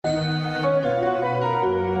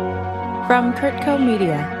From Kurtco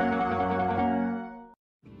Media.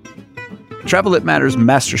 Travel That Matters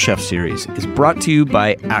MasterChef series is brought to you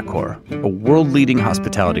by Accor, a world-leading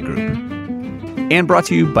hospitality group, and brought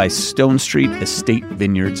to you by Stone Street Estate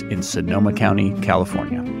Vineyards in Sonoma County,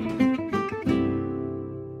 California.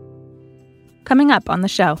 Coming up on the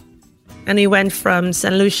show. And we went from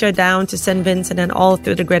St. Lucia down to St. Vincent and all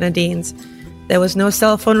through the Grenadines. There was no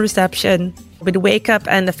cell phone reception. We'd wake up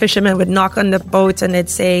and the fishermen would knock on the boat and they'd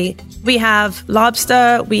say, "We have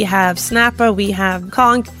lobster, we have snapper, we have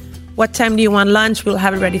conch. What time do you want lunch? We'll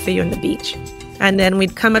have it ready for you on the beach." And then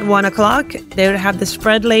we'd come at 1 o'clock. They would have the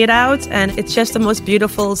spread laid out. And it's just the most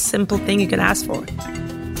beautiful, simple thing you can ask for.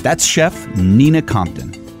 That's Chef Nina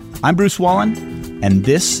Compton. I'm Bruce Wallen, and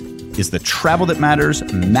this is the Travel That Matters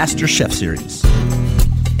MasterChef series.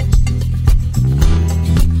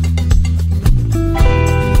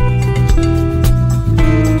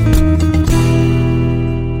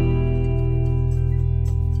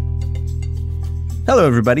 Hello,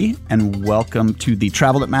 everybody, and welcome to the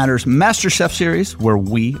Travel That Matters MasterChef series, where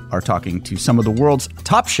we are talking to some of the world's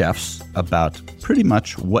top chefs about pretty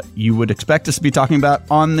much what you would expect us to be talking about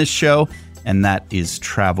on this show, and that is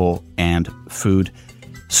travel and food.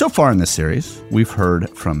 So far in this series, we've heard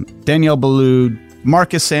from Danielle Boulud,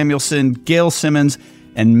 Marcus Samuelson, Gail Simmons,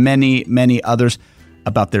 and many, many others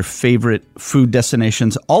about their favorite food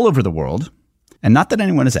destinations all over the world. And not that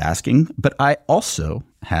anyone is asking, but I also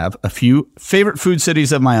have a few favorite food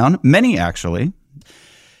cities of my own, many actually.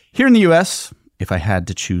 Here in the U.S., if I had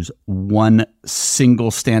to choose one single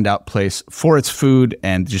standout place for its food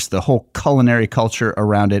and just the whole culinary culture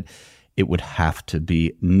around it, it would have to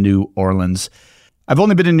be New Orleans. I've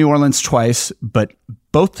only been in New Orleans twice, but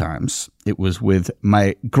both times it was with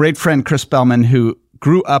my great friend Chris Bellman, who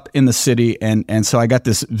grew up in the city, and so I got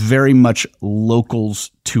this very much locals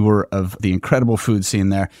tour of the incredible food scene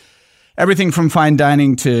there. Everything from fine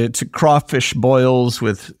dining to crawfish boils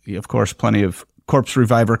with, of course, plenty of corpse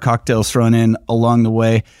reviver cocktails thrown in along the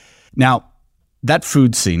way. Now, that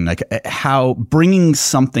food scene, like how bringing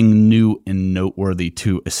something new and noteworthy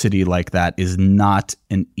to a city like that is not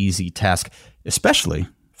an easy task, especially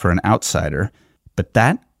for an outsider. But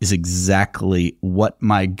that is exactly what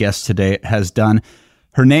my guest today has done.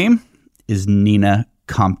 Her name is Nina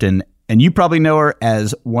Compton, and you probably know her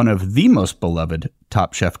as one of the most beloved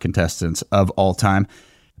Top Chef contestants of all time.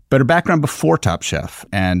 But her background before Top Chef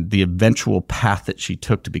and the eventual path that she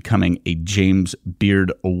took to becoming a James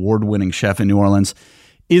Beard award-winning chef in New Orleans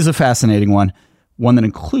is a fascinating one that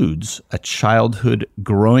includes a childhood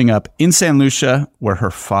growing up in St. Lucia, where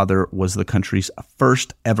her father was the country's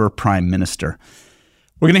first ever prime minister.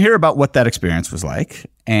 We're going to hear about what that experience was like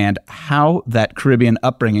and how that Caribbean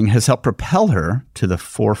upbringing has helped propel her to the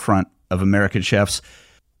forefront of American chefs.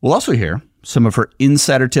 We'll also hear some of her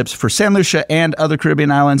insider tips for St. Lucia and other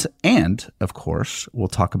Caribbean islands. And, of course, we'll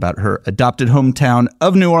talk about her adopted hometown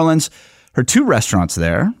of New Orleans, her two restaurants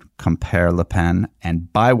there, Compère Le Pen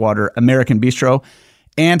and Bywater American Bistro,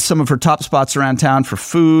 and some of her top spots around town for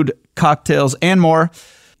food, cocktails, and more.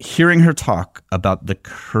 Hearing her talk about the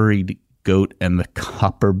curried goat and the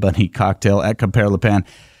copper bunny cocktail at Compère Le Pen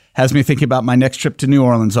has me thinking about my next trip to New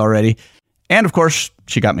Orleans already. And of course,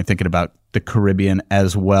 she got me thinking about the Caribbean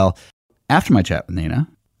as well. After my chat with Nina,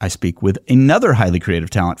 I speak with another highly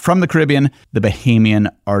creative talent from the Caribbean, the Bahamian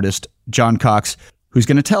artist John Cox, who's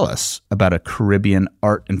going to tell us about a Caribbean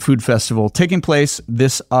art and food festival taking place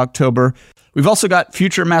this October. We've also got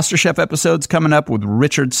future MasterChef episodes coming up with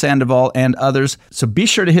Richard Sandoval and others. So be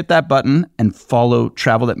sure to hit that button and follow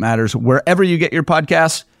Travel That Matters wherever you get your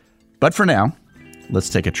podcasts. But for now, let's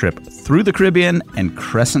take a trip through the Caribbean and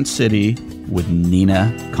Crescent City with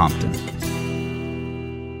Nina Compton.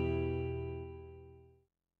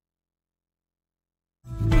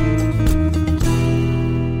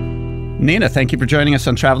 Nina, thank you for joining us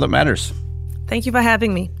on Travel That Matters. Thank you for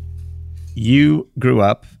having me. You grew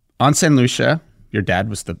up on St. Lucia. Your dad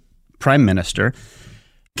was the prime minister.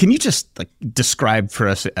 Can you just describe for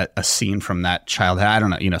us a scene from that childhood? I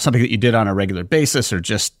don't know, something that you did on a regular basis or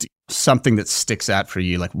just something that sticks out for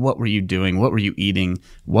you. Like, what were you doing? What were you eating?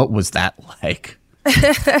 What was that like?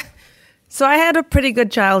 So I had a pretty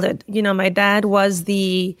good childhood. My dad was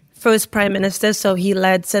the first prime minister, so he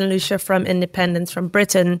led St. Lucia from independence from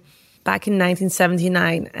Britain back in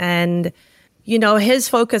 1979. And, his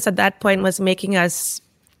focus at that point was making us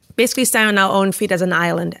basically stand on our own feet as an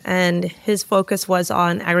island. And his focus was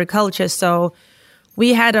on agriculture. So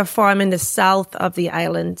we had a farm in the south of the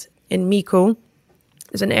island in Mico.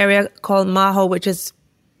 There's an area called Maho, which is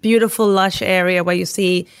beautiful, lush area where you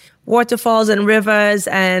see waterfalls and rivers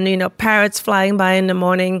and, parrots flying by in the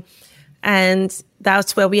morning. And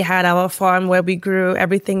that's where we had our farm, where we grew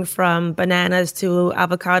everything from bananas to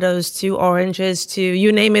avocados to oranges to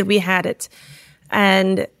you name it, we had it.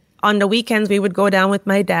 And on the weekends, we would go down with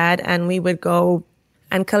my dad and we would go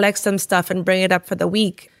and collect some stuff and bring it up for the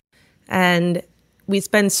week. And we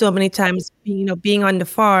spent so many times, being on the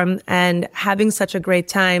farm and having such a great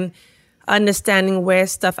time, understanding where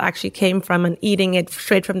stuff actually came from and eating it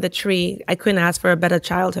straight from the tree. I couldn't ask for a better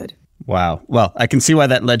childhood. Wow. Well, I can see why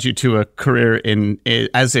that led you to a career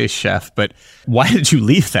as a chef, but why did you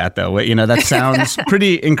leave that though? That sounds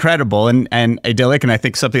pretty incredible and idyllic, and I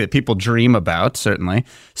think something that people dream about, certainly.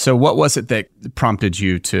 So what was it that prompted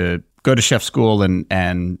you to go to chef school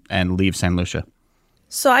and leave St. Lucia?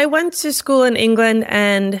 So I went to school in England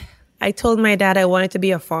and I told my dad I wanted to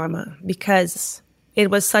be a farmer because it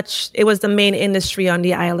was the main industry on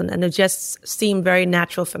the island and it just seemed very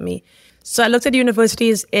natural for me. So I looked at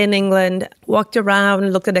universities in England, walked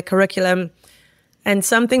around, looked at the curriculum, and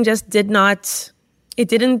something just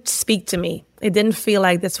didn't speak to me. It didn't feel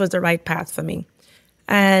like this was the right path for me.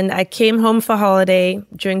 And I came home for holiday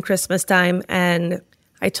during Christmas time and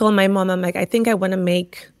I told my mom, I'm like, I think I want to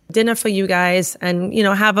make dinner for you guys and,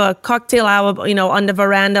 have a cocktail hour, on the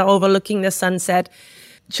veranda overlooking the sunset.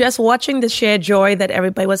 Just watching the shared joy that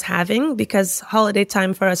everybody was having, because holiday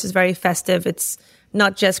time for us is very festive. It's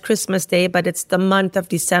not just Christmas Day, but it's the month of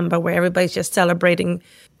December where everybody's just celebrating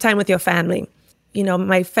time with your family.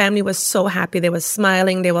 My family was so happy. They were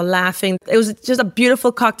smiling. They were laughing. It was just a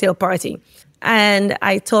beautiful cocktail party. And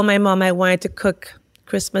I told my mom I wanted to cook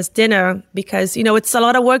Christmas dinner because, it's a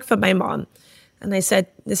lot of work for my mom. And I said,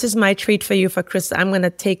 this is my treat for you for Christmas. I'm going to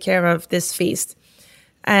take care of this feast.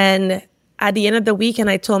 And at the end of the weekend,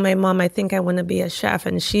 I told my mom, I think I want to be a chef.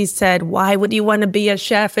 And she said, why would you want to be a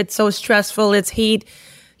chef? It's so stressful. It's heat.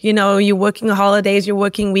 You're working holidays, you're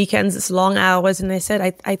working weekends, it's long hours. And I said,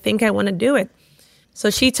 I think I want to do it. So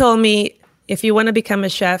she told me, if you want to become a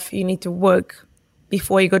chef, you need to work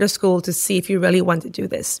before you go to school to see if you really want to do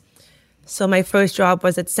this. So my first job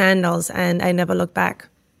was at Sandals and I never looked back.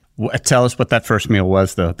 Tell us what that first meal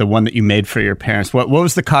was, though, the one that you made for your parents. What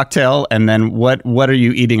was the cocktail? And then what are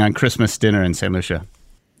you eating on Christmas dinner in St. Lucia?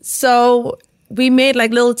 So we made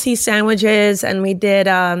like little tea sandwiches and we did,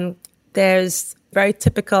 there's very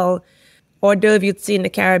typical hors d'oeuvre you'd see in the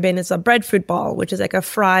Caribbean. It's a breadfruit ball, which is like a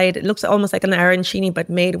fried, it looks almost like an arancini, but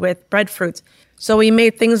made with breadfruit. So we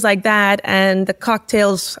made things like that. And the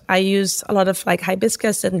cocktails, I used a lot of like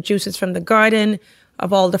hibiscus and juices from the garden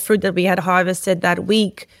of all the fruit that we had harvested that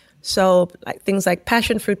week. So like things like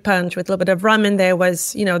passion fruit punch with a little bit of rum in there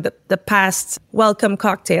was, the past welcome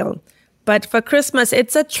cocktail. But for Christmas,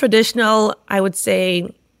 it's a traditional, I would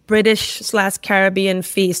say, British/Caribbean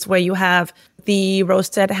feast where you have the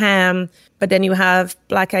roasted ham, but then you have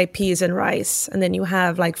black-eyed peas and rice, and then you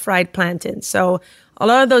have like fried plantains. So a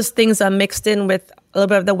lot of those things are mixed in with a little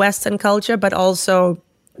bit of the Western culture, but also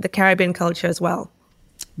the Caribbean culture as well.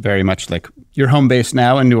 Very much like your home base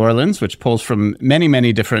now in New Orleans, which pulls from many,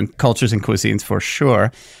 many different cultures and cuisines for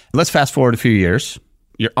sure. Let's fast forward a few years.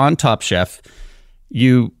 You're on Top Chef.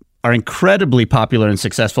 You are incredibly popular and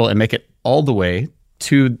successful and make it all the way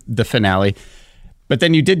to the finale. But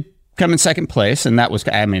then you did come in second place, and that was,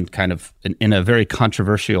 kind of in a very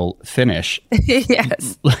controversial finish.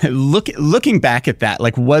 Yes. Looking back at that,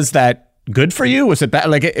 was that good for you? Was it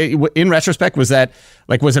bad? In retrospect, was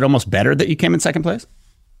it almost better that you came in second place?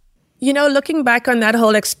 Looking back on that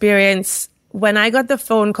whole experience, when I got the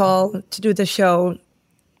phone call to do the show,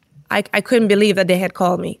 I couldn't believe that they had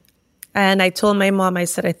called me. And I told my mom, I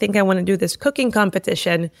said, I think I want to do this cooking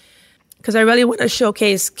competition because I really want to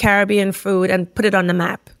showcase Caribbean food and put it on the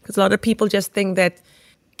map. Because a lot of people just think that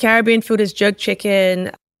Caribbean food is jerk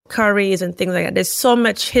chicken, curries, and things like that. There's so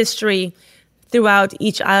much history throughout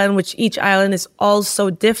each island, which each island is all so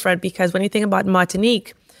different. Because when you think about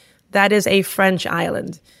Martinique, that is a French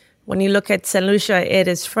island. When you look at St. Lucia, it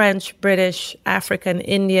is French, British, African,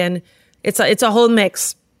 Indian. It's a whole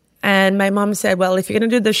mix. And my mom said, well, if you're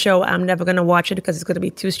going to do the show, I'm never going to watch it because it's going to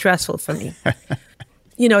be too stressful for me.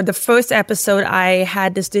 The first episode, I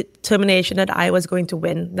had this determination that I was going to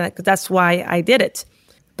win. That's why I did it.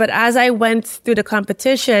 But as I went through the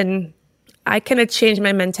competition, I kind of changed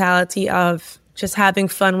my mentality of just having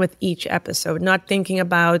fun with each episode, not thinking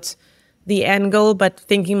about the end goal, but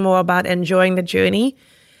thinking more about enjoying the journey.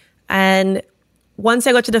 And once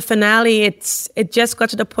I got to the finale, it just got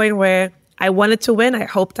to the point where I wanted to win. I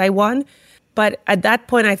hoped I won. But at that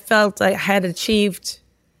point, I felt I had achieved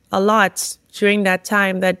a lot during that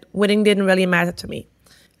time that winning didn't really matter to me.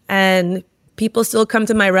 And people still come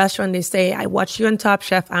to my restaurant. They say, I watched you on Top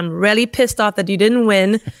Chef. I'm really pissed off that you didn't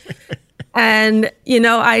win. And,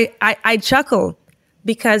 I chuckle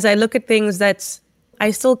because I look at things that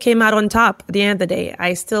I still came out on top at the end of the day.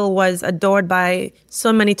 I still was adored by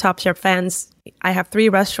so many Top Chef fans. I have 3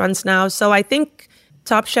 restaurants now. So I think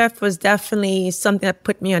Top Chef was definitely something that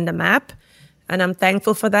put me on the map. And I'm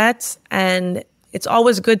thankful for that. And it's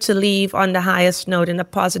always good to leave on the highest note in a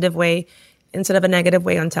positive way instead of a negative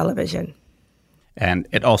way on television. And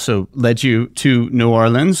it also led you to New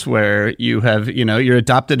Orleans, where you have, your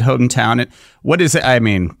adopted hometown. And what is it? I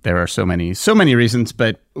mean, there are so many reasons,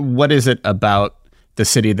 but what is it about the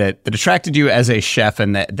city that attracted you as a chef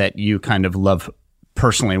and that you kind of love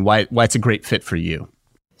personally, and why it's a great fit for you?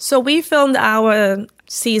 So we filmed our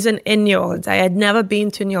season in New Orleans. I had never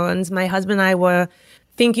been to New Orleans. My husband and I were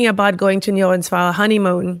thinking about going to New Orleans for our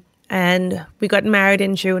honeymoon, and we got married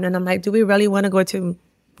in June. And I'm like, do we really want to go to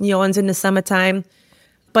New Orleans in the summertime?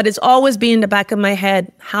 But it's always been in the back of my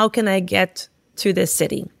head, how can I get to this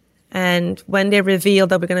city? And when they revealed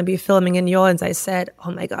that we're going to be filming in New Orleans, I said,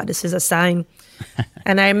 oh my God, this is a sign.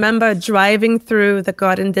 And I remember driving through the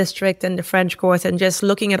Garden District and the French Quarter and just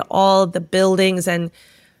looking at all the buildings and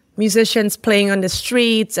musicians playing on the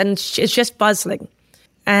streets, and it's just bustling.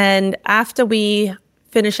 And after we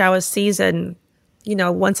finish our season,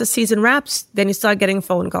 once the season wraps, then you start getting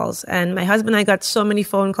phone calls. And my husband and I got so many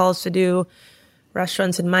phone calls to do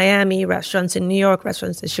restaurants in Miami, restaurants in New York,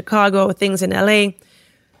 restaurants in Chicago, things in LA.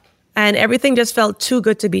 And everything just felt too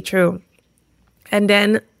good to be true. And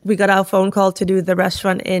then we got our phone call to do the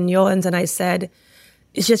restaurant in New Orleans. And I said,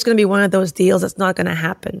 it's just going to be one of those deals that's not going to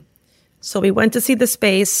happen. So we went to see the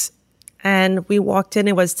space and we walked in.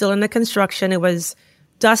 It was still under construction. It was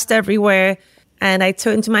dust everywhere. And I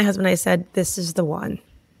turned to my husband and I said, this is the one.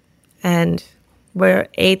 And we're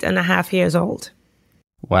 8.5 years old.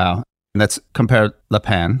 Wow. And that's Compère Le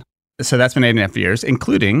Pain. So that's been 8.5 years,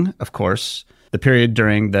 including, of course, the period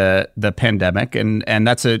during the pandemic. And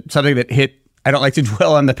that's something that hit, I don't like to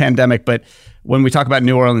dwell on the pandemic, but when we talk about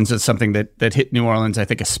New Orleans, it's something that hit New Orleans, I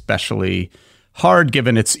think, especially hard,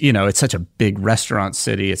 given it's such a big restaurant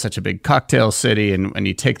city. It's such a big cocktail city. And when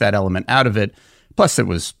you take that element out of it, plus it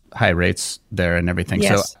was high rates there and everything.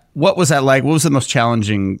 Yes. So what was that like? What was the most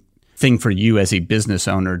challenging thing for you as a business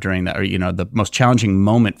owner during that, or, the most challenging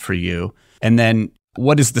moment for you? And then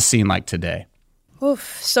what is the scene like today?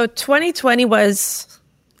 Oof. So 2020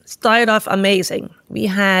 started off amazing. We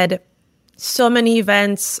had so many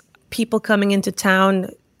events, people coming into town.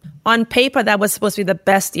 On paper, that was supposed to be the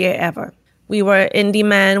best year ever. We were in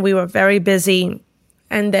demand. We were very busy.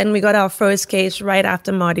 And then we got our first case right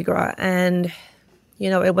after Mardi Gras. And,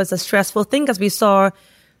 it was a stressful thing because we saw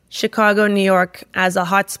Chicago, New York as a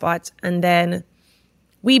hotspot. And then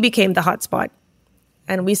we became the hotspot.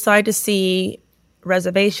 And we started to see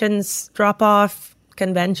reservations drop off,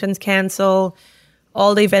 conventions cancel,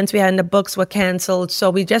 all the events we had in the books were canceled. So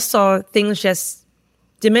we just saw things just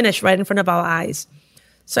diminish right in front of our eyes.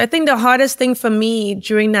 So I think the hardest thing for me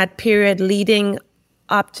during that period leading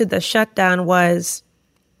up to the shutdown was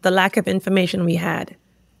the lack of information we had.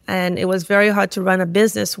 And it was very hard to run a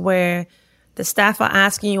business where the staff are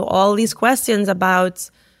asking you all these questions about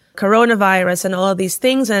coronavirus and all of these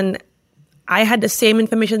things. And I had the same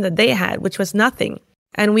information that they had, which was nothing.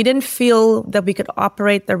 And we didn't feel that we could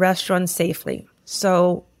operate the restaurant safely.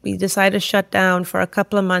 So we decided to shut down for a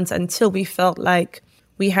couple of months until we felt like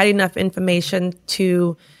we had enough information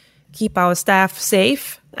to keep our staff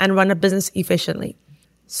safe and run a business efficiently.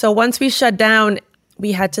 So once we shut down,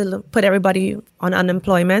 we had to put everybody on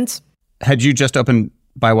unemployment. Had you just opened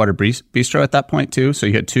Bywater Bistro at that point too? So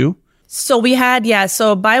you had 2? So we had,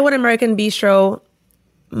 so Bywater American Bistro,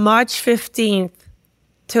 March 15th,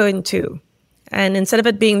 turned 2. And instead of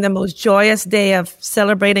it being the most joyous day of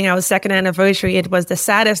celebrating our 2nd anniversary, it was the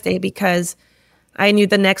saddest day because I knew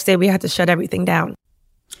the next day we had to shut everything down.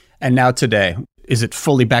 And now today, is it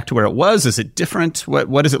fully back to where it was? Is it different?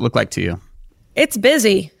 What does it look like to you? It's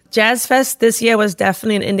busy. Jazz Fest this year was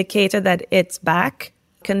definitely an indicator that it's back.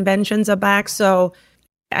 Conventions are back. So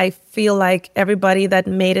I feel like everybody that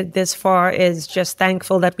made it this far is just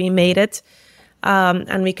thankful that we made it.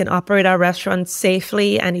 And we can operate our restaurants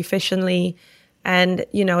safely and efficiently. And,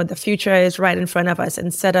 the future is right in front of us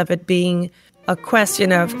instead of it being a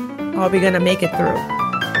question of, are we going to make it through?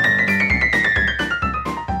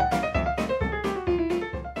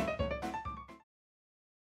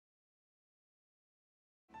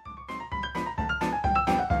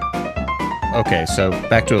 Okay, so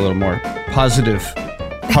back to a little more positive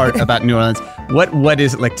part about New Orleans. What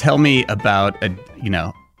is it like? Tell me about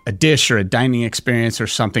a dish or a dining experience or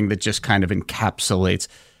something that just kind of encapsulates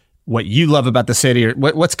what you love about the city, or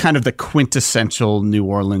what's kind of the quintessential New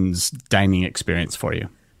Orleans dining experience for you?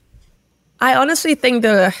 I honestly think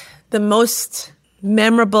the most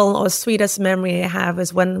memorable or sweetest memory I have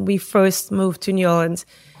is when we first moved to New Orleans.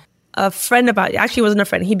 A friend of ours, actually wasn't a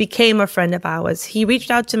friend, he became a friend of ours. He reached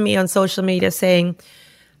out to me on social media saying,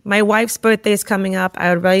 my wife's birthday is coming up.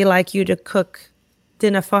 I would really like you to cook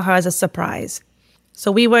dinner for her as a surprise.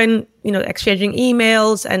 So we were exchanging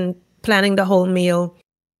emails and planning the whole meal.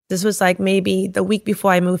 This was like maybe the week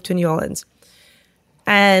before I moved to New Orleans.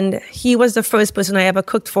 And he was the first person I ever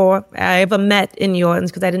cooked for, I ever met in New Orleans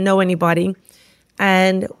because I didn't know anybody.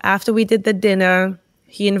 And after we did the dinner,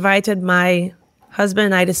 he invited my husband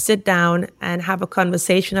and I to sit down and have a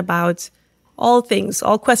conversation about all things,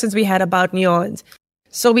 all questions we had about New Orleans.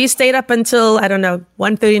 So we stayed up until,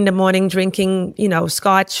 1:30 in the morning drinking,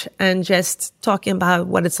 scotch and just talking about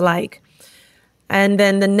what it's like. And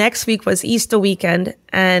then the next week was Easter weekend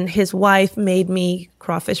and his wife made me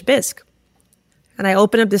crawfish bisque. And I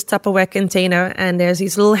opened up this Tupperware container and there's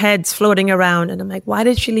these little heads floating around. And I'm like, why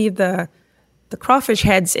did she leave the crawfish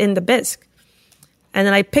heads in the bisque? And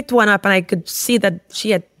then I picked one up and I could see that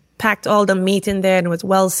she had packed all the meat in there and it was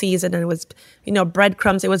well seasoned and it was,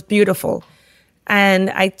 breadcrumbs. It was beautiful.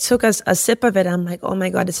 And I took a sip of it. I'm like, oh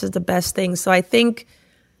my God, this is the best thing. So I think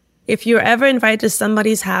if you're ever invited to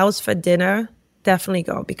somebody's house for dinner, definitely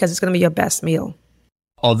go because it's going to be your best meal.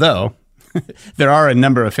 Although there are a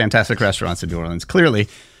number of fantastic restaurants in New Orleans. Clearly,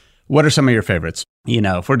 what are some of your favorites?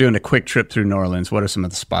 If we're doing a quick trip through New Orleans, what are some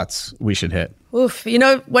of the spots we should hit? Oof.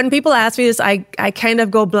 When people ask me this, I kind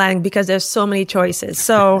of go blank because there's so many choices.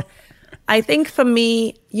 So I think for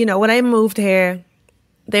me, when I moved here,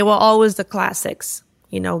 they were always the classics.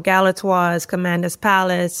 Galatoire's, Commander's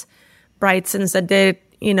Palace, Brightson's that did,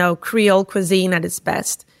 Creole cuisine at its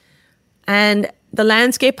best. And the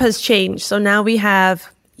landscape has changed. So now we have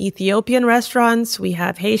Ethiopian restaurants, we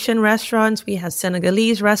have Haitian restaurants, we have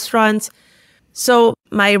Senegalese restaurants. So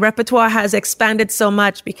my repertoire has expanded so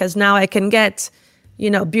much because now I can get,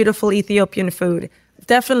 beautiful Ethiopian food.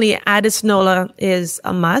 Definitely Addis Nola is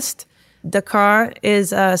a must. Dakar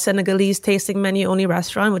is a Senegalese tasting menu only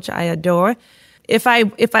restaurant, which I adore. If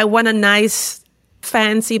I want a nice,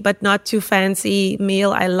 fancy but not too fancy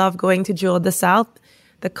meal, I love going to Jewel de South.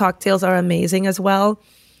 The cocktails are amazing as well.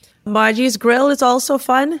 Margie's Grill is also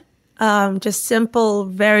fun. Just simple,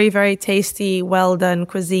 very, very tasty, well done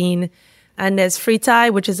cuisine. And there's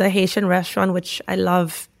Fritai, which is a Haitian restaurant, which I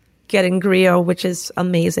love getting griot, which is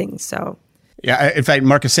amazing. So, yeah, in fact,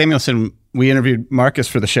 Marcus Samuelson, we interviewed Marcus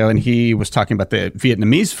for the show, and he was talking about the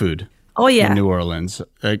Vietnamese food. Oh, yeah. In New Orleans,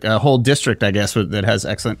 a whole district, I guess, that has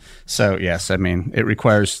excellent. So, yes, it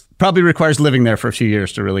probably requires living there for a few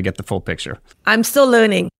years to really get the full picture. I'm still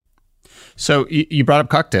learning. So you brought up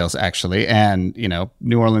cocktails, actually, and,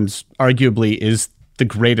 New Orleans arguably is the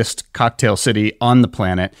greatest cocktail city on the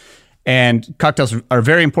planet. And cocktails are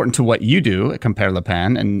very important to what you do at Compère Le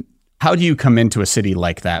Pain. And how do you come into a city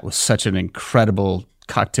like that with such an incredible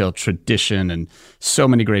cocktail tradition and so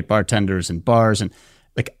many great bartenders and bars? And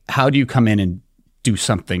how do you come in and do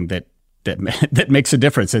something that makes a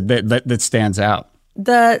difference, that stands out?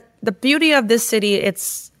 The beauty of this city,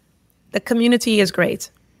 the community is great.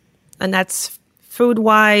 And that's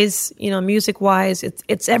food-wise, music-wise.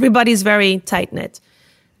 It's everybody's very tight-knit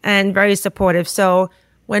and very supportive. So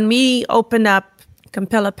when we opened up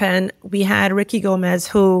Compère Le Pain, we had Ricky Gomez,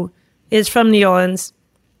 who is from New Orleans,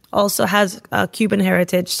 also has a Cuban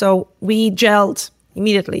heritage. So we gelled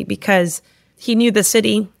immediately because he knew the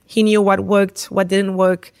city, he knew what worked, what didn't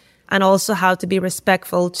work, and also how to be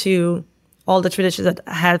respectful to all the traditions that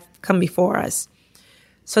have come before us.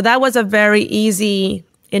 So that was a very easy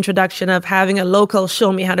introduction of having a local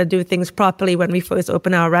show me how to do things properly when we first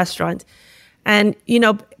opened our restaurant. And,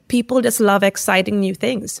 people just love exciting new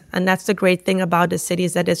things. And that's the great thing about the city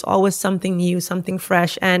is that there's always something new, something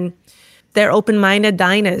fresh. And they're open-minded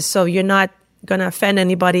diners. So you're not going to offend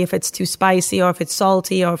anybody if it's too spicy or if it's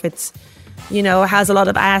salty or if it's, has a lot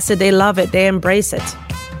of acid. They love it. They embrace it.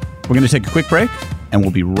 We're going to take a quick break and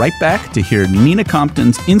we'll be right back to hear Nina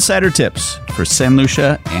Compton's insider tips for St.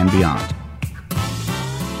 Lucia and beyond.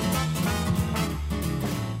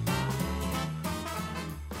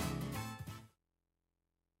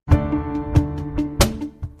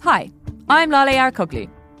 Hi, I'm Lale Arakoglu,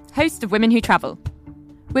 host of Women Who Travel.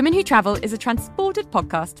 Women Who Travel is a transported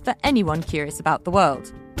podcast for anyone curious about the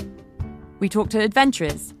world. We talk to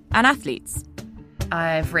adventurers and athletes.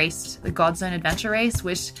 I've raced the Godzone Adventure Race,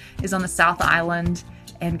 which is on the South Island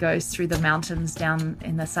and goes through the mountains down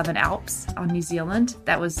in the Southern Alps on New Zealand.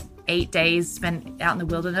 That was 8 days spent out in the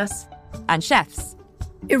wilderness. And chefs.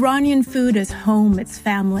 Iranian food is home, it's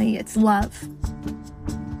family, it's love.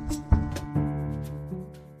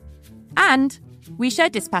 And we share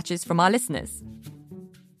dispatches from our listeners.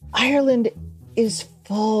 Ireland is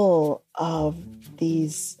full of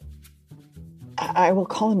these, I will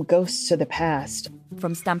call them ghosts of the past.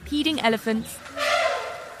 From stampeding elephants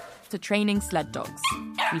to training sled dogs.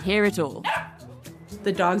 We hear it all.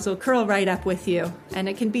 The dogs will curl right up with you, and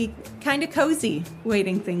it can be kind of cozy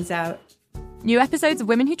waiting things out. New episodes of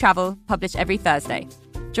Women Who Travel published every Thursday.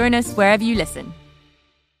 Join us wherever you listen.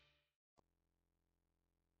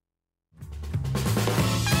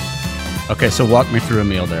 Okay, so walk me through a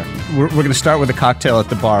meal there. We're going to start with a cocktail at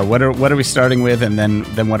the bar. What are we starting with, and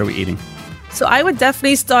then what are we eating? So I would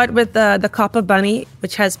definitely start with the Copper Bunny,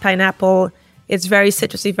 which has pineapple. It's very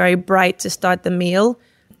citrusy, very bright to start the meal.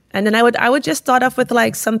 And then I would just start off with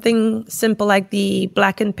like something simple like the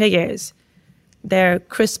blackened pig ears. They're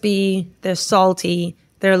crispy, they're salty,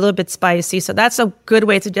 they're a little bit spicy. So that's a good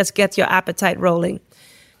way to just get your appetite rolling.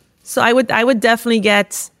 So I would definitely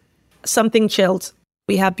get something chilled.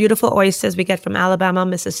 We have beautiful oysters we get from Alabama,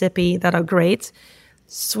 Mississippi that are great.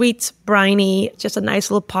 Sweet, briny, just a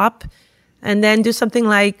nice little pop. And then do something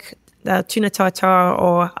like the tuna tartare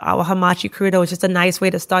or our hamachi crudo, which is a nice way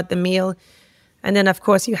to start the meal. And then, of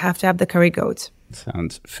course, you have to have the curry goat.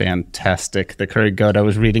 Sounds fantastic. The curried goat. I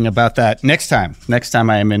was reading about that. Next time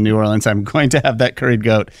I am in New Orleans, I'm going to have that curried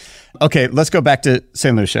goat. Okay, let's go back to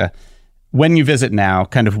St. Lucia. When you visit now,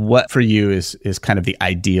 kind of what for you is kind of the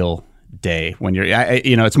ideal day when you're,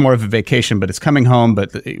 it's more of a vacation, but it's coming home.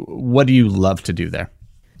 But what do you love to do there?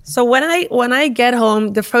 So when I get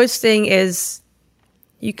home, the first thing is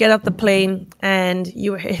you get off the plane and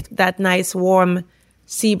you hit that nice warm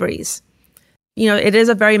sea breeze. It is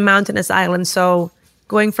a very mountainous island, so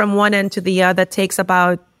going from one end to the other takes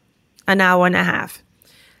about an hour and a half.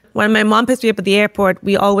 When my mom picks me up at the airport,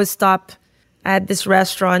 we always stop at this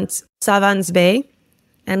restaurant, Savans Bay,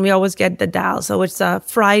 and we always get the dal. So it's a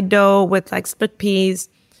fried dough with like split peas,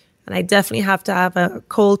 and I definitely have to have a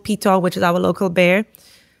cold pita, which is our local beer.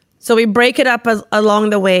 So we break it up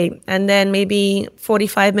along the way, and then maybe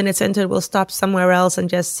 45 minutes into it, we'll stop somewhere else and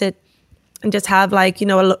just sit and just have like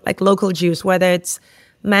local juice, whether it's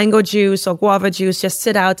mango juice or guava juice, just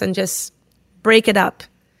sit out and just break it up.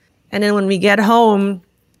 And then when we get home,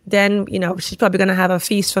 then, she's probably going to have a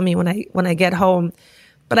feast for me when I get home.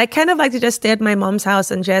 But I kind of like to just stay at my mom's house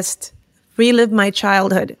and just relive my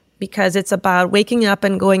childhood, because it's about waking up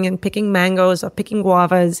and going and picking mangoes or picking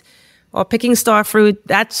guavas or picking star fruit.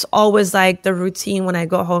 That's always like the routine when I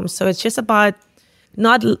go home. So it's just about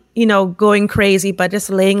not, going crazy, but just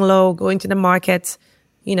laying low, going to the market,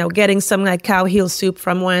 getting some like cow heel soup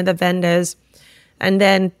from one of the vendors. And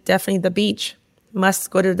then definitely the beach. Must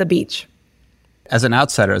go to the beach. As an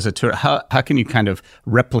outsider, as a tourist, how can you kind of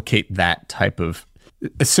replicate that type of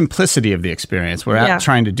simplicity of the experience? We're not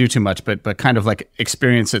trying to do too much, but kind of like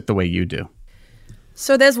experience it the way you do.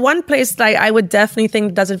 So there's one place that I would definitely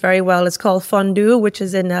think does it very well. It's called Fondue, which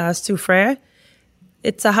is in Soufrière.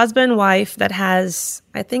 It's a husband and wife that has,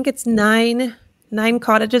 I think it's nine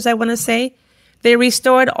cottages, I want to say. They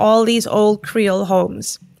restored all these old Creole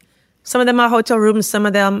homes. Some of them are hotel rooms. Some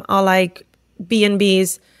of them are like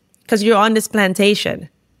B&Bs, because you're on this plantation.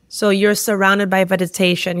 So you're surrounded by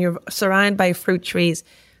vegetation. You're surrounded by fruit trees.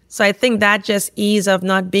 So I think that just ease of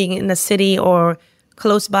not being in the city or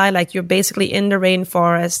close by, like you're basically in the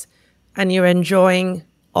rainforest and you're enjoying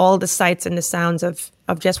all the sights and the sounds of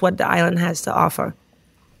just what the island has to offer.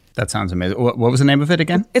 That sounds amazing. What was the name of it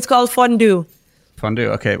again? It's called Fondue. Fondue.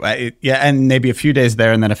 Okay. And maybe a few days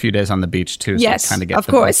there and then a few days on the beach too. So yes, kind of get of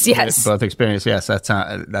course. Yes. Both experience. Yes. That's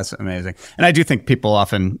amazing. And I do think people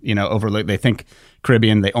often, overlook, they think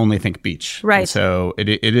Caribbean, they only think beach. Right. And so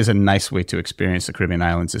it is a nice way to experience the Caribbean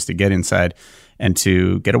islands, is to get inside and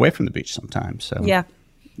to get away from the beach sometimes. So yeah.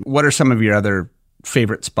 What are some of your other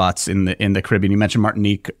favorite spots in the Caribbean? You mentioned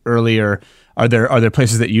Martinique earlier. Are there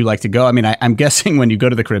places that you like to go? I mean, I'm guessing when you go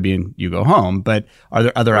to the Caribbean, you go home, but are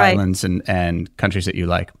there other islands and countries that you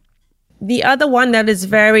like? The other one that is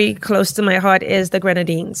very close to my heart is the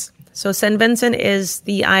Grenadines. So St. Vincent is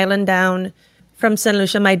the island down from St.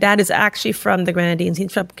 Lucia. My dad is actually from the Grenadines.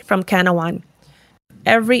 He's from Canawan.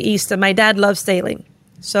 Every Easter, my dad loves sailing.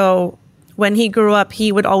 So when he grew up,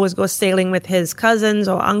 he would always go sailing with his cousins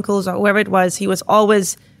or uncles or whoever it was. He was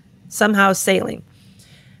always somehow sailing.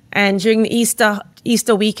 And during the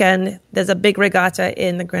Easter weekend, there's a big regatta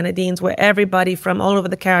in the Grenadines where everybody from all over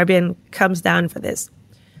the Caribbean comes down for this.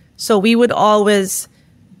 So we would always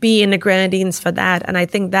be in the Grenadines for that. And I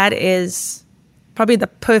think that is probably the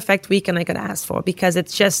perfect weekend I could ask for, because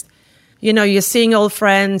it's just, you're seeing old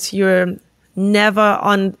friends. You're never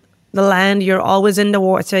on the land. You're always in the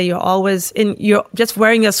water. You're just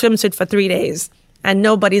wearing a swimsuit for 3 days. and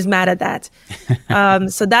nobody's mad at that.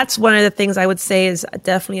 So that's one of the things I would say is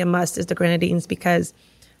definitely a must is the Grenadines, because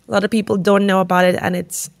a lot of people don't know about it, and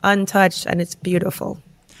it's untouched and it's beautiful.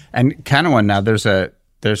 And Kanawan now, there's a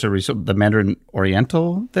the Mandarin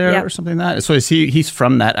Oriental there or something like that. So he's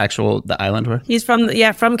from that the island where? He's from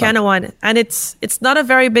Kanawan, and it's not a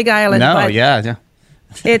very big island. No, but yeah.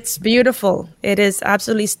 It's beautiful. It is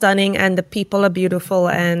absolutely stunning, and the people are beautiful.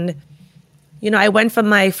 And I went for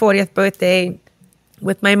my 40th birthday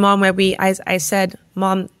with my mom, where I said,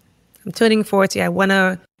 "Mom, I'm turning 40. I want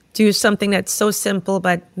to do something that's so simple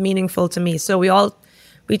but meaningful to me." So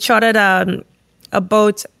we chartered a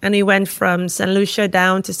boat, and we went from St. Lucia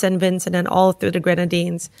down to St. Vincent and all through the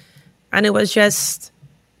Grenadines. And it was just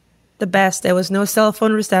the best. There was no cell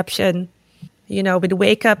phone reception. We'd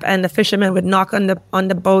wake up and the fishermen would knock on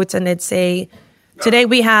the boat, and they'd say, "Today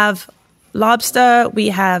we have lobster, we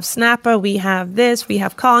have snapper, we have this, we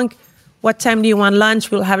have conch. What time do you want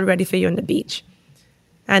lunch? We'll have it ready for you on the beach."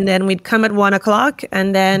 And then we'd come at 1:00,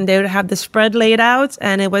 and then they would have the spread laid out,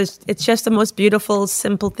 and it's just the most beautiful,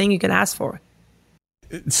 simple thing you could ask for.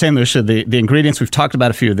 St. Lucia, the ingredients, we've talked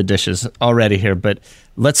about a few of the dishes already here, but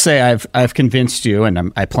let's say I've convinced you,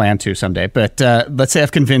 and I plan to someday, but let's say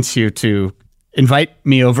I've convinced you to invite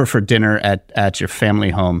me over for dinner at your family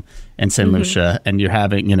home in St. Lucia, and you're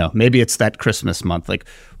having, maybe it's that Christmas month. Like,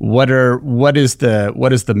 what is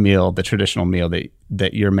the meal, the traditional meal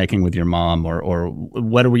that you're making with your mom, or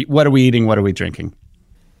what are we eating? What are we drinking?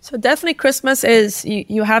 So definitely Christmas is,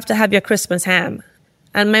 you have to have your Christmas ham.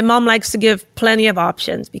 And my mom likes to give plenty of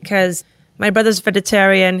options, because my brother's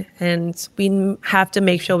vegetarian, and we have to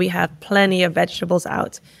make sure we have plenty of vegetables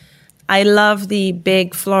out. I love the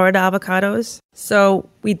big Florida avocados. So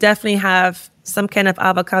we definitely have some kind of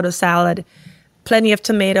avocado salad, plenty of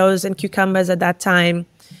tomatoes and cucumbers at that time.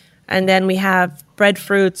 And then we have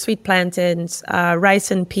breadfruit, sweet plantains,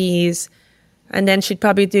 rice and peas. And then she'd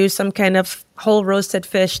probably do some kind of whole roasted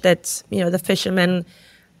fish that, the fishermen,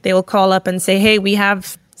 they will call up and say, "Hey, we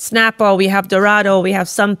have snapper, we have dorado, we have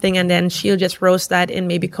something." And then she'll just roast that in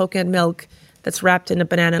maybe coconut milk that's wrapped in a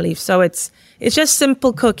banana leaf. So it's just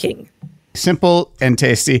simple cooking. Simple and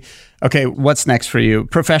tasty. Okay, what's next for you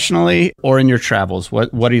professionally or in your travels?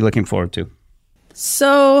 What are you looking forward to?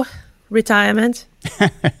 So, retirement.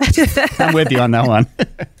 I'm with you on that one.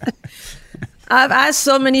 I've asked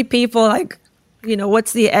so many people, like,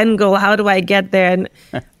 what's the end goal? How do I get there? And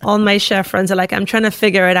all my chef friends are like, I'm trying to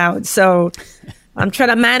figure it out. So I'm trying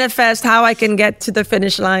to manifest how I can get to the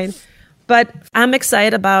finish line. But I'm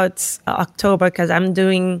excited about October, because I'm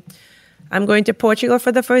going to Portugal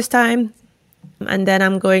for the first time. And then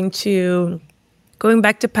I'm going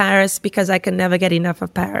back to Paris, because I can never get enough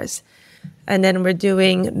of Paris. And then we're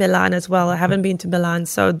doing Milan as well. I haven't been to Milan.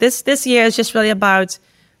 So this year is just really about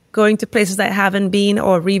going to places I haven't been,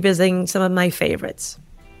 or revisiting some of my favorites.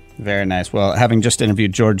 Very nice. Well, having just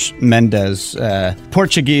interviewed George Mendes,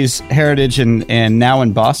 Portuguese heritage, and now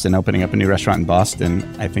in Boston, opening up a new restaurant in Boston,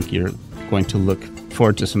 I think you're going to look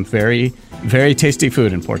forward to some very, very tasty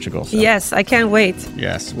food in Portugal. So. Yes, I can't wait.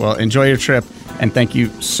 Yes. Well, enjoy your trip, and thank you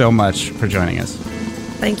so much for joining us.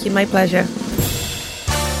 Thank you. My pleasure.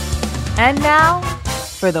 And now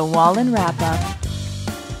for the Wallen Wrap-Up.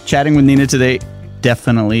 Chatting with Nina today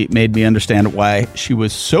definitely made me understand why she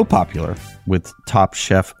was so popular with Top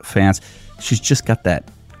Chef fans. She's just got that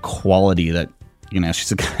quality that, she's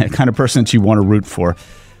the kind of person that you want to root for.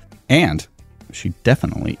 And she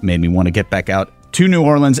definitely made me want to get back out to New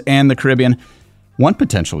Orleans and the Caribbean. One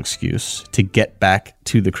potential excuse to get back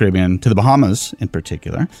to the Caribbean, to the Bahamas in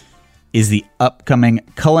particular, is the upcoming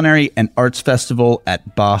Culinary and Arts Festival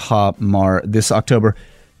at Baha Mar this October.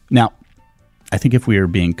 Now, I think if we are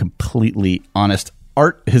being completely honest,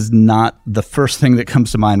 art is not the first thing that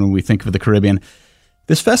comes to mind when we think of the Caribbean.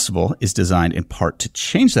 This festival is designed in part to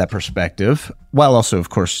change that perspective, while also, of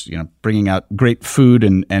course, bringing out great food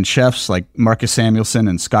and chefs like Marcus Samuelsson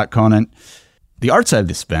and Scott Conant. The art side of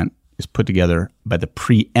this event is put together by the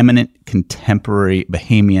preeminent contemporary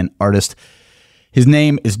Bahamian artist. His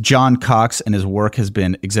name is John Cox, and his work has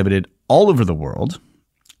been exhibited all over the world.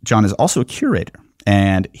 John is also a curator,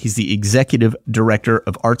 and he's the executive director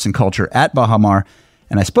of arts and culture at Baha Mar.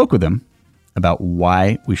 And I spoke with him about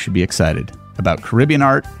why we should be excited about Caribbean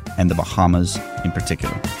art and the Bahamas in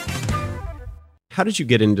particular. How did you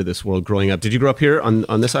get into this world growing up? Did you grow up here on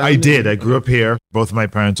this island? I did. I grew up here. Both of my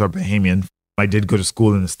parents are Bahamian. I did go to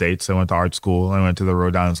school in the States. I went to art school. I went to the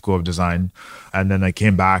Rhode Island School of Design. And then I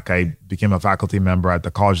came back. I became a faculty member at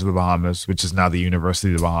the College of the Bahamas, which is now the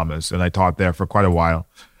University of the Bahamas. And I taught there for quite a while.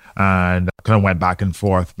 And kind of went back and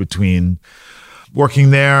forth between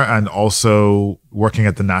working there and also working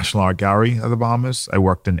at the National Art Gallery of the Bahamas. I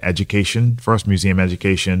worked in education, first museum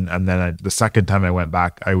education. And then the second time I went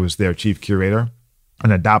back, I was their chief curator.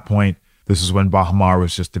 And at that point, this is when Bahamar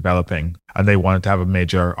was just developing and they wanted to have a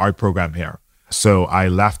major art program here. So I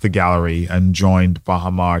left the gallery and joined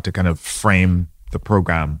Bahamar to kind of frame the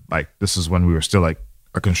program. Like this is when we were still like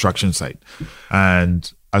a construction site.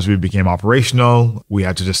 And as we became operational, we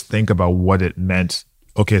had to just think about what it meant.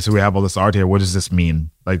 Okay, so we have all this art here. What does this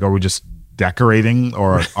mean? Like, are we just decorating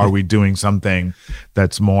or are we doing something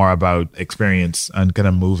that's more about experience and kind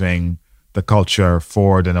of moving the culture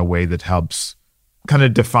forward in a way that helps kind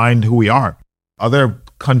of define who we are? Other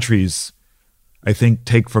countries, I think,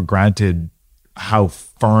 take for granted how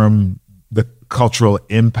firm the cultural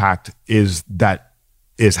impact is that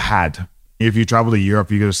is had. If you travel to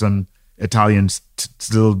Europe, you go to some Italian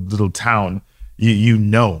little town, you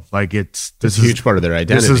know, like it's a huge part of their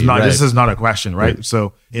identity. This is not a question, right?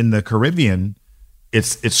 So in the Caribbean,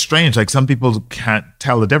 it's strange. Like some people can't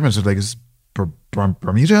tell the difference. It's like, is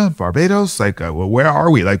Bermuda, Barbados? Like, well, where are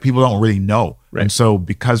we? Like people don't really know. Right. And so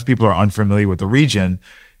because people are unfamiliar with the region,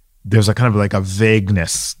 there's a kind of like a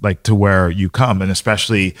vagueness like to where you come. And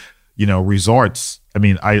especially, you know, resorts. I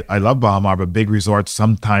mean, I love Bahamar, but big resorts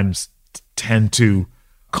sometimes tend to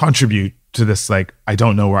contribute to this, like, I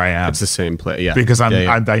don't know where I am. It's the same place. Yeah. Because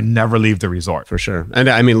I never leave the resort. For sure. And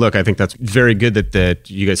I mean, look, I think that's very good that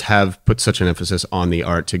you guys have put such an emphasis on the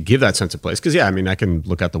art to give that sense of place. Because, yeah, I mean, I can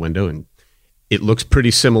look out the window and it looks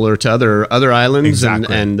pretty similar to other islands.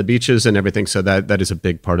 Exactly. and the beaches and everything. So that is a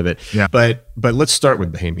big part of it. Yeah. But let's start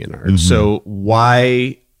with Bahamian art. Mm-hmm. So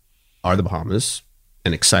why are the Bahamas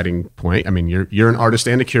an exciting point? I mean, you're an artist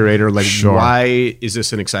and a curator. Like, sure. Why is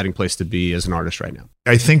this an exciting place to be as an artist right now?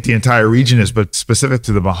 I think the entire region is, but specific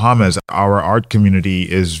to the Bahamas, our art community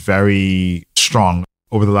is very strong.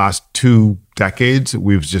 Over the last 2 decades,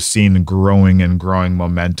 we've just seen growing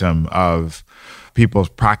momentum of people's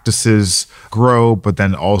practices grow, but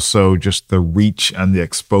then also just the reach and the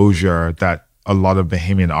exposure that a lot of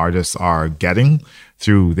Bahamian artists are getting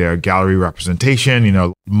through their gallery representation. You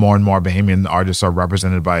know, more and more Bahamian artists are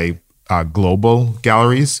represented by global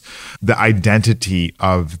galleries. The identity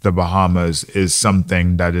of the Bahamas is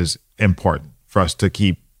something that is important for us to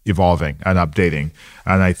keep evolving and updating.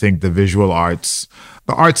 And I think the visual arts,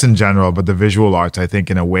 the arts in general, but the visual arts, I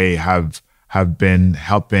think in a way have been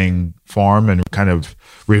helping form and kind of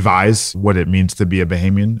revise what it means to be a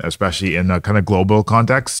Bahamian, especially in a kind of global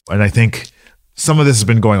context. And I think some of this has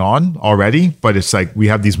been going on already, but it's like we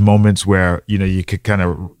have these moments where, you know, you could kind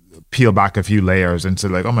of peel back a few layers and say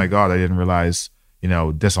like, oh my God, I didn't realize, you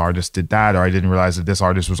know, this artist did that, or I didn't realize that this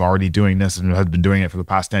artist was already doing this and had been doing it for the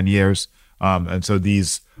past 10 years. And so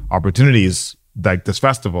these opportunities like this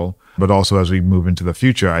festival, but also as we move into the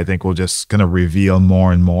future, I think will just kind of reveal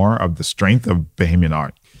more and more of the strength of Bahamian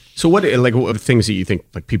art. So what are the things that you think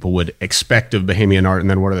like people would expect of Bahamian art, and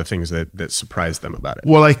then what are the things that surprise them about it?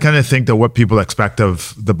 Well, I kind of think that what people expect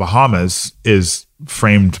of the Bahamas is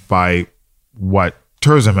framed by what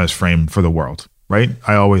tourism has framed for the world, right?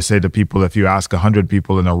 I always say to people, if you ask 100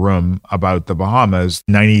 people in a room about the Bahamas,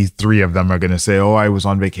 93 of them are going to say, oh, I was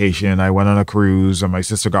on vacation, I went on a cruise, or my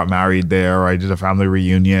sister got married there, or I did a family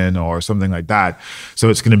reunion, or something like that. So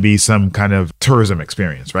it's going to be some kind of tourism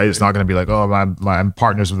experience, right? It's not going to be like, oh, I'm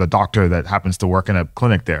partners with a doctor that happens to work in a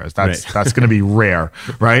clinic there. That's going to be rare,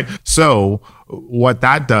 right? So what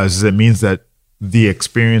that does is it means that the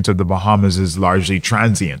experience of the Bahamas is largely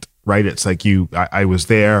transient. Right. It's like I was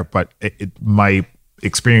there, but my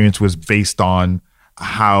experience was based on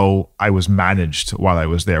how I was managed while I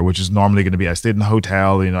was there, which is normally going to be, I stayed in a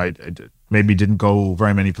hotel, you know, I maybe didn't go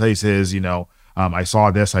very many places, you know, I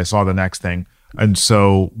saw this, I saw the next thing. And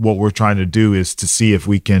so what we're trying to do is to see if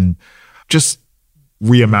we can just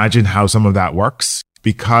reimagine how some of that works,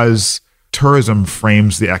 because tourism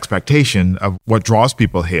frames the expectation of what draws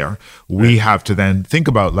people here. We have to then think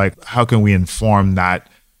about like, how can we inform that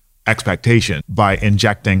expectation by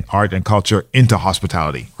injecting art and culture into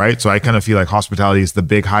hospitality, right? So I kind of feel like hospitality is the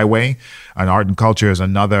big highway and art and culture is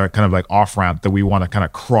another kind of like off-ramp that we want to kind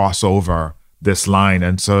of cross over this line.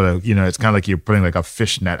 And so, you know, it's kind of like you're putting like a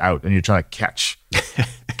fish net out and you're trying to catch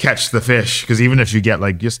the fish. Because even if you get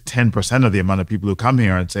like just 10% of the amount of people who come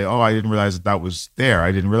here and say, oh, I didn't realize that was there.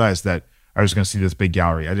 I didn't realize that I was going to see this big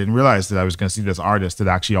gallery. I didn't realize that I was going to see this artist that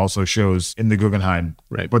actually also shows in the Guggenheim,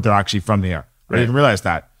 right? But they're actually from here. Right. I didn't realize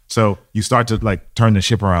that. So you start to like turn the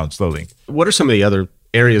ship around slowly. What are some of the other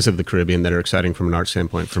areas of the Caribbean that are exciting from an art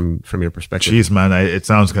standpoint from your perspective? Jeez, man, it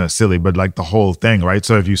sounds kind of silly, but like the whole thing, right?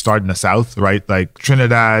 So if you start in the South, right, like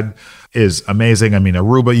Trinidad is amazing. I mean,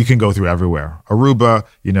 Aruba, you can go through everywhere. Aruba,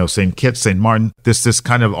 St. Kitts, St. Martin, this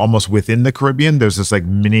kind of almost within the Caribbean, there's this like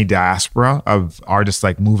mini diaspora of artists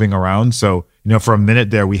like moving around. So, for a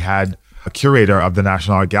minute there, we had a curator of the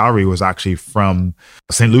National Art Gallery was actually from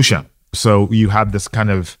St. Lucia. So you have this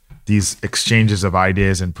kind of these exchanges of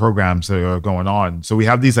ideas and programs that are going on. So we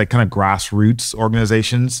have these like kind of grassroots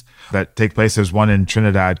organizations that take place. There's one in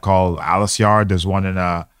Trinidad called Alice Yard. There's one in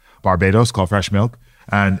Barbados called Fresh Milk.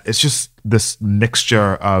 And it's just this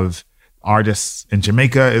mixture of artists. In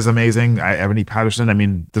Jamaica is amazing. Ebony Patterson. I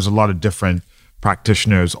mean, there's a lot of different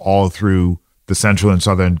practitioners all through the Central and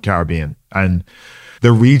Southern Caribbean. And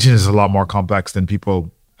the region is a lot more complex than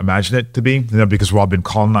people imagine it to be, because we've all been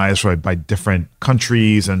colonized by different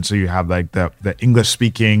countries. And so you have like the English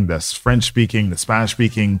speaking, the French speaking, the Spanish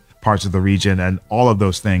speaking parts of the region. And all of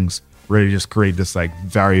those things really just create this like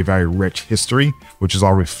very, very rich history, which is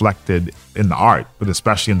all reflected in the art, but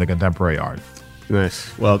especially in the contemporary art.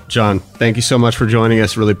 Nice. Well, John, thank you so much for joining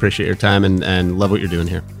us. Really appreciate your time and love what you're doing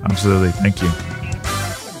here. Absolutely. Thank you.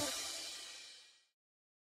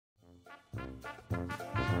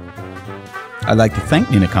 I'd like to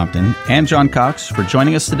thank Nina Compton and John Cox for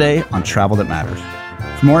joining us today on Travel That Matters.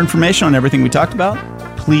 For more information on everything we talked about,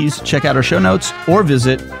 please check out our show notes or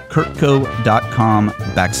visit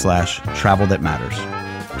kurtco.com/Travel That Matters.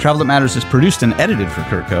 Travel That Matters is produced and edited for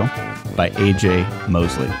Kurtco by AJ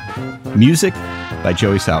Mosley. Music by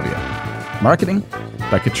Joey Salvia. Marketing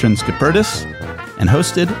by Katrin Skiperdis. And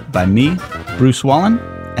hosted by me, Bruce Wallen.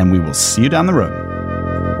 And we will see you down the road.